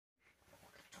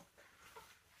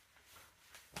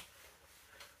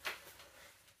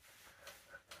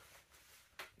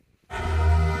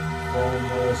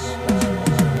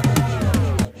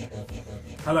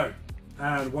Hello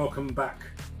and welcome back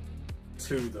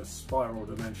to the Spiral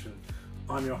Dimension.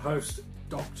 I'm your host,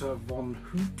 Doctor Von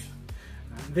Hoot,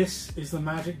 and this is the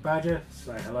Magic Badger.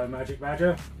 Say hello, Magic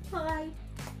Badger. Hi.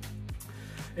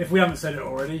 If we haven't said it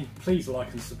already, please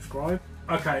like and subscribe.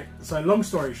 Okay, so long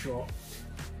story short,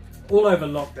 all over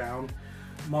lockdown,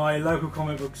 my local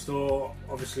comic book store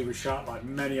obviously was shut, like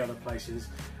many other places,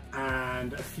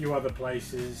 and a few other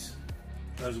places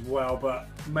as well, but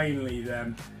mainly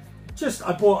them.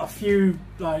 I bought a few,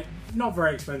 like, not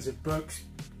very expensive books.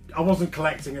 I wasn't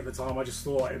collecting at the time, I just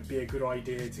thought it'd be a good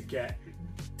idea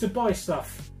to buy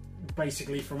stuff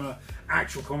basically from an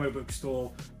actual comic book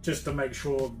store, just to make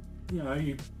sure, you know,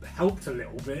 you helped a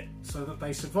little bit so that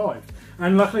they survived.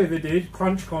 And luckily they did.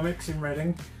 Crunch Comics in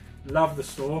Reading, love the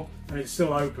store, and it's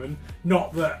still open.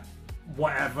 Not that,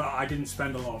 whatever, I didn't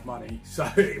spend a lot of money,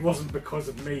 so it wasn't because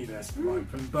of me they're still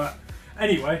open, but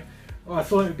anyway, I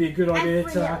thought it would be a good idea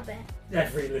to...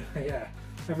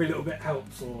 Every little bit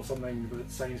helps, or something that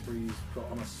Sainsbury's got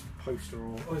on a poster,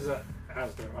 or is that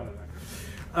Asda? I don't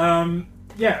know.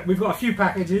 Yeah, we've got a few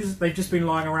packages. They've just been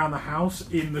lying around the house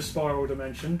in the Spiral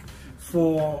Dimension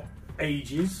for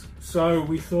ages, so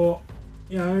we thought,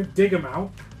 you know, dig them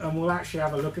out and we'll actually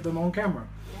have a look at them on camera.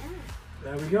 Yeah.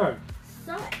 There we go.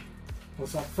 So,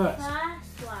 what's up first?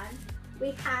 First one,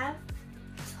 we have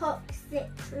Toxic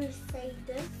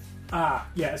Crusaders. Ah,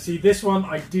 yeah, see, this one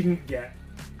I didn't get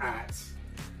at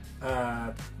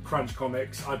Crunch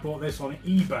Comics. I bought this on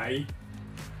eBay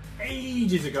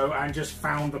ages ago and just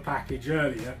found the package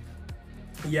earlier.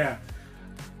 Yeah,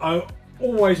 I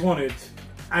always wanted,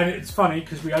 and it's funny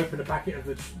because we opened a packet of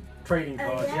the trading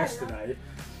cards yesterday.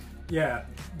 Yeah,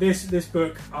 this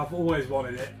book, I've always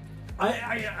wanted it.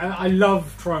 I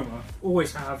love Troma,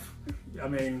 always have. I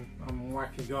mean, I'm a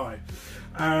wacky guy.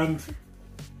 And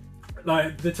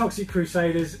like the Toxic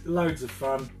Crusaders, loads of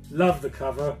fun. Love the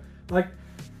cover. Like,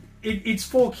 it's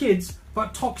for kids,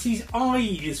 but Toxie's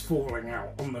eye is falling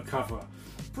out on the cover.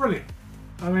 Brilliant.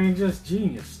 I mean, just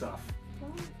genius stuff.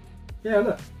 Yeah,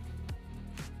 look.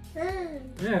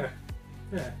 Yeah,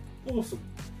 awesome.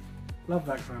 Love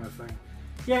that kind of thing.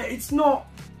 Yeah, it's not,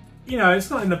 you know, it's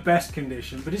not in the best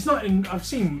condition, but it's not in. I've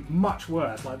seen much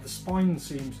worse. Like the spine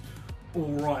seems all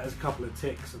right, there's a couple of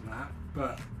ticks and that,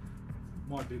 but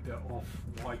might be a bit off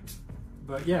white.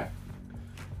 But yeah,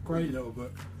 great little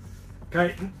book.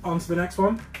 Okay, on to the next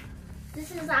one.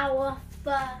 This is our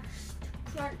first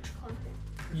Crunch comic.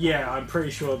 Yeah, I'm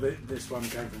pretty sure that this one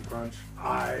came from Crunch.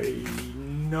 I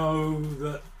know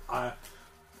that I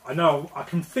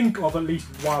can think of at least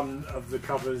one of the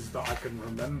covers that I can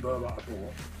remember that I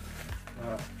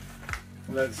bought.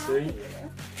 Let's see.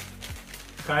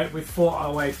 Okay, we've fought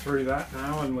our way through that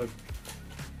now, and we're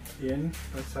in.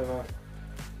 Let's have a...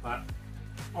 I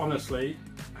honestly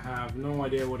have no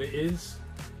idea what it is.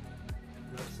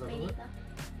 Let's have a look.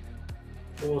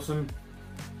 Awesome.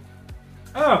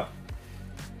 Oh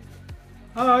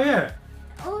yeah.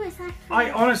 Oh, is that?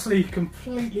 I honestly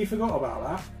completely forgot about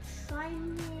that.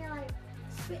 Shiny, like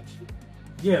switchy.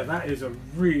 Yeah, that is a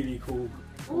really cool.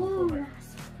 Oh,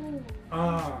 that's cool.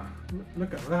 Ah,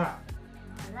 look at that.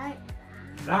 I like that.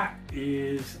 That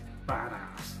is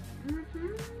badass.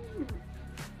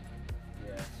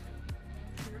 Yes.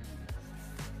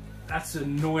 That's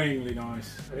annoyingly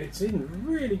nice. It's in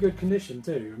really good condition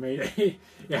too. I mean,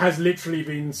 it has literally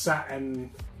been sat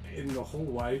in the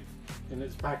hallway in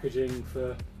its packaging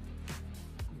for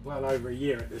well over a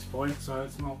year at this point, so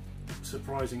it's not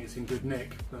surprising it's in good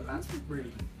nick, but that's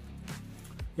really...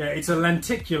 Yeah, it's a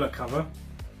lenticular cover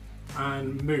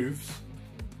and moves.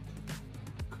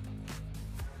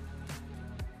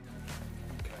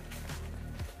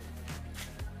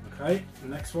 Okay, the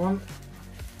next one.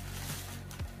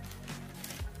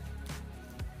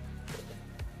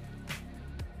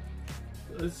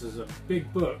 This is a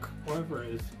big book, whatever it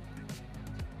is.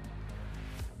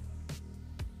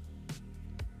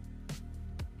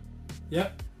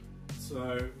 Yep.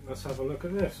 So let's have a look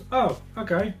at this. Oh,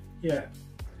 okay. Yeah.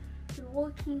 The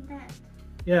Walking Dead.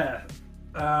 Yeah.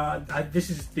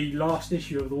 This is the last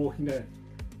issue of The Walking Dead.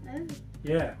 Oh.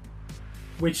 Yeah.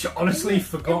 Which honestly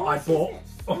forgot I bought.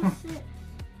 What's this?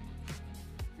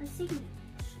 A signature.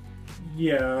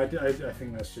 Yeah, I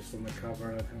think that's just on the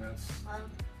cover, and I think that's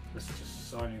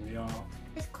just signing the art.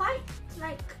 It's quite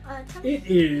like chunky. It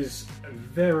is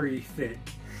very thick.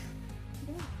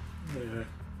 Yeah.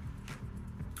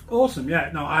 Awesome. Yeah.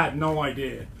 No, I had no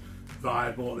idea that I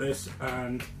had bought this,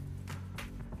 and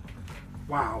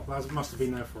wow, that must have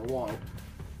been there for a while.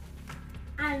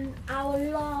 And our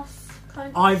last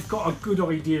I've got a good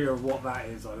idea of what that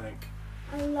is, I think.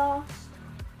 Our last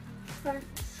French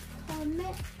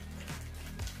comic.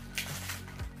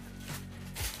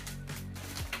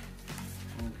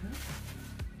 Okay.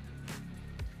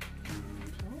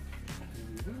 And top. Here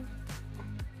we go.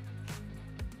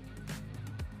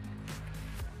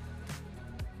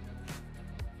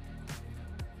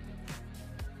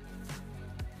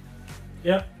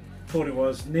 Yep, thought it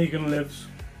was. Negan lives.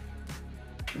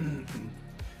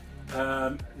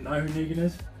 Know who Negan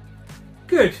is?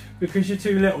 Good, because you're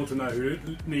too little to know who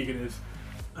Negan is.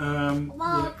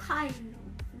 Well, kind of.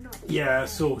 Not Yeah,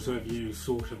 sort of. You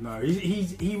sort of know.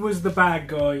 He was the bad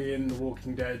guy in The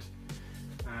Walking Dead,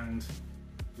 and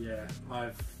yeah, I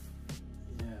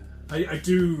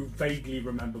do vaguely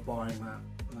remember buying that.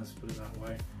 Let's put it that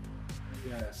way.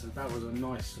 Yeah, so that was a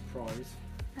nice surprise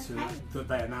that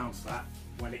they announced that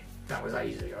when that was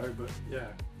ages ago. But yeah,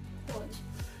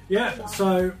 yeah.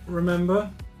 So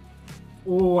remember,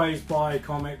 always buy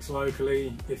comics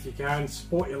locally if you can.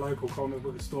 Support your local comic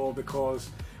book store, because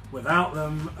without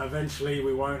them, eventually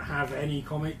we won't have any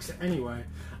comics anyway.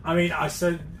 I mean, I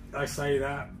say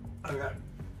that.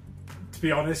 To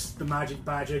be honest, the Magic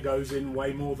Badger goes in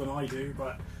way more than I do,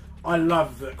 but I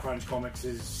love that Crunch Comics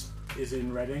is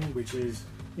in Reading, which is,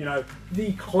 you know,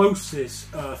 the closest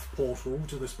Earth portal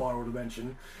to the Spiral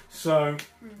Dimension. So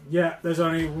yeah, there's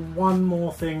only one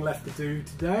more thing left to do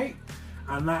today,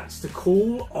 and that's to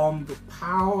call on the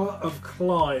power of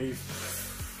Clive.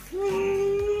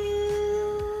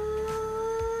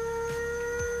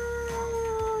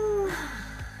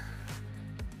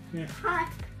 Yeah. Hi.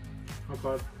 Hi,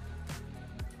 Clive.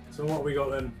 So what have we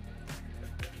got then?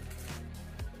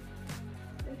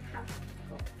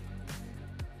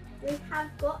 We have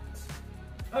got.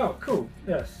 Oh, cool.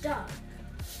 Yes. Done.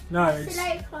 No, it's... See you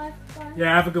later, Clive. Bye.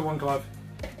 Yeah, have a good one, Clive.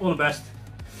 All the best.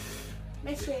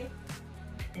 Miss you.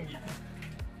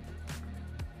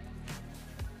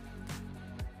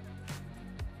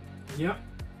 Yep,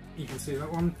 you can see that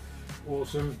one.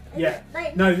 Awesome. Is Yeah. it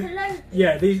like No. Nickelodeon?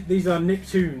 Yeah. These are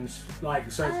Nicktoons,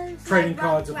 like so it's trading like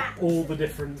cards of Rugrats. all the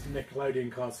different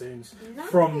Nickelodeon cartoons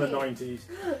Lovely. from the 90s.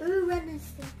 Ooh, Ren and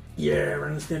Stimpy. Yeah,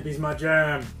 Ren and Stimpy's my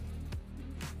jam.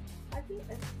 I think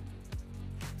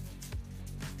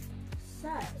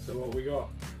So what we got?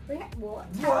 we have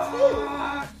what? Tattoo.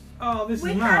 What? Oh, this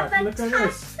We is have mad. a Look at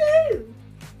this. tattoo.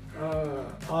 Oh,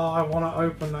 I want to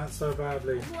open that so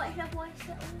badly. What is it on?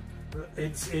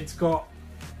 It's got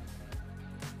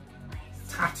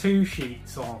tattoo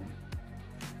sheets on.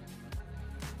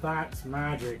 That's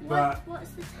magic. But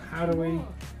What's the tattoo? how do we? on?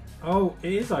 Oh,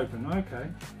 it is open. Okay.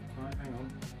 Right, hang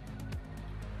on.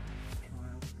 Try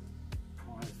and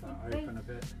prise that open a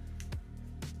bit.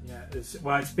 Yeah,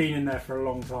 it's been in there for a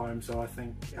long time, so I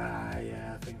think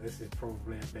yeah, I think this is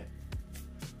probably a bit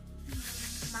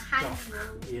My hand.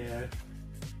 stuck. Yeah.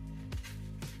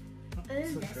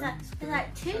 Ooh, there's like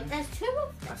two. There's two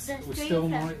of them. There's We three still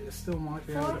of them. might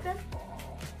be Four able of to. them? Oh.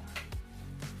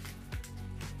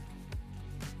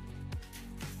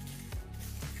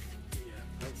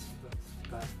 Yeah,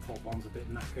 that top one's a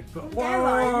bit knackered, but There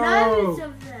are whoa! loads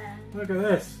of them. Look at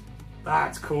this.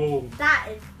 That's cool. That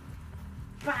is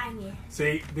banging.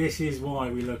 See, this is why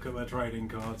we look at the trading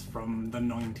cards from the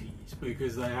 90s,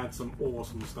 because they had some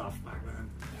awesome stuff back then.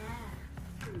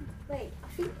 Yeah. Wait, I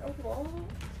think a wall.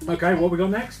 Okay, what we got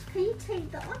next? Can you take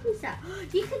the eyes out?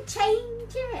 You can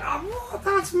change it. Oh,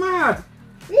 that's mad!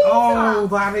 These Oh, are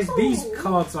that is. cool. These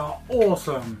cards are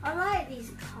awesome. I like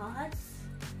these cards.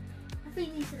 I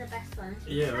think these are the best ones.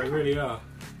 Yeah, they really are.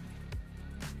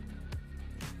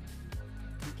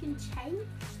 You can change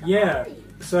the Yeah. eyes.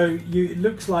 So it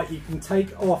looks like you can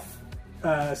take off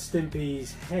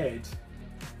Stimpy's head,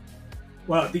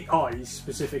 well, the eyes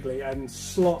specifically, and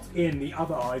slot in the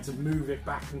other eyes and move it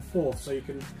back and forth, so you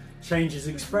can change his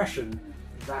expression.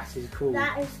 That is cool.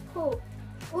 That is cool.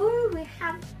 Ooh, we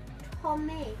have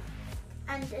Tommy.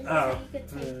 And you can take it out.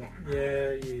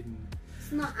 yeah.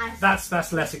 It's not as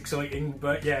That's less exciting,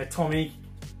 but yeah, Tommy,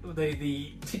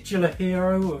 the titular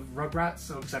hero of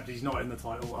Rugrats, except he's not in the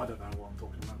title. I don't know what I'm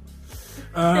talking about.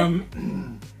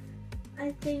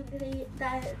 I think those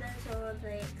are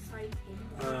the exciting.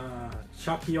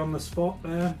 Chucky on the spot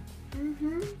there.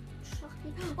 Shocking.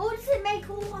 Oh, does it make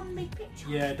all one big picture?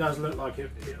 Yeah, it does look like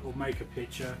it'll make a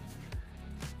picture.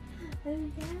 Oh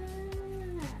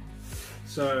yeah.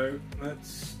 So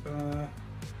let's.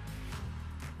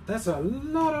 There's a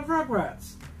lot of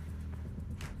Rugrats.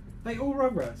 They all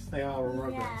Rugrats. They are all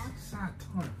Rugrats. Yeah. Sad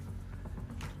time.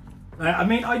 I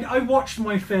mean, I watched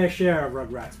my fair share of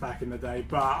Rugrats back in the day,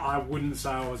 but I wouldn't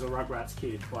say I was a Rugrats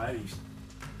kid by any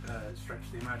stretch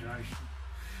of the imagination.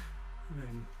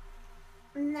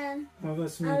 And then Well,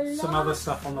 there's some other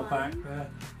stuff on the back there.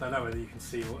 Don't know whether you can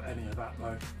see any of that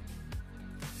though.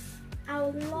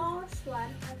 our last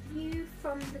one, A View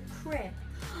from the Crib.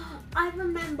 I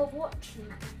remember watching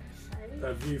that episode.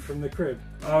 A View from the Crib.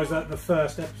 Oh, is that the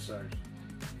first episode?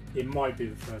 It might be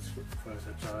the first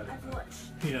episode. I've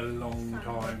watched in a long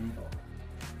time. before.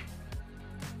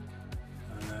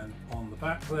 And then on the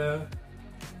back there.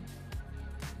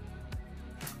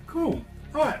 Cool.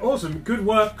 Alright, awesome. Good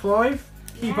work, Clive.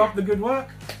 Keep Yeah. up the good work.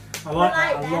 I like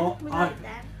that a them. lot. We like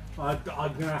them. I'm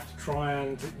going to have to try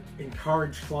and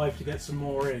encourage Clive to get some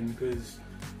more in, because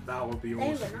that would be They were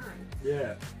awesome. nice.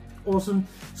 Yeah, awesome.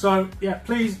 So yeah,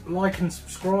 please like and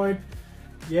subscribe.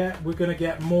 Yeah, we're going to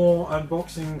get more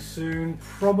unboxing soon.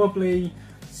 Probably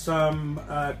some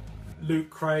Loot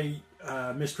Crate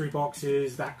mystery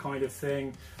boxes, that kind of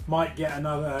thing. Might get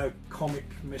another comic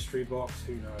mystery box,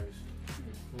 who knows.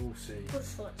 We'll see. We'll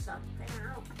sort something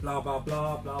out. Blah blah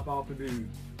blah blah blah blah. You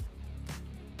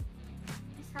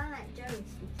sound like Joey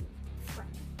speaking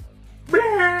French.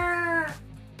 Blah.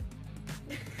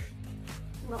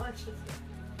 Not a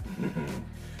chicken.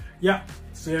 Yeah,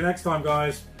 see you next time,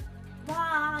 guys.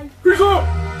 Bye. Peace out!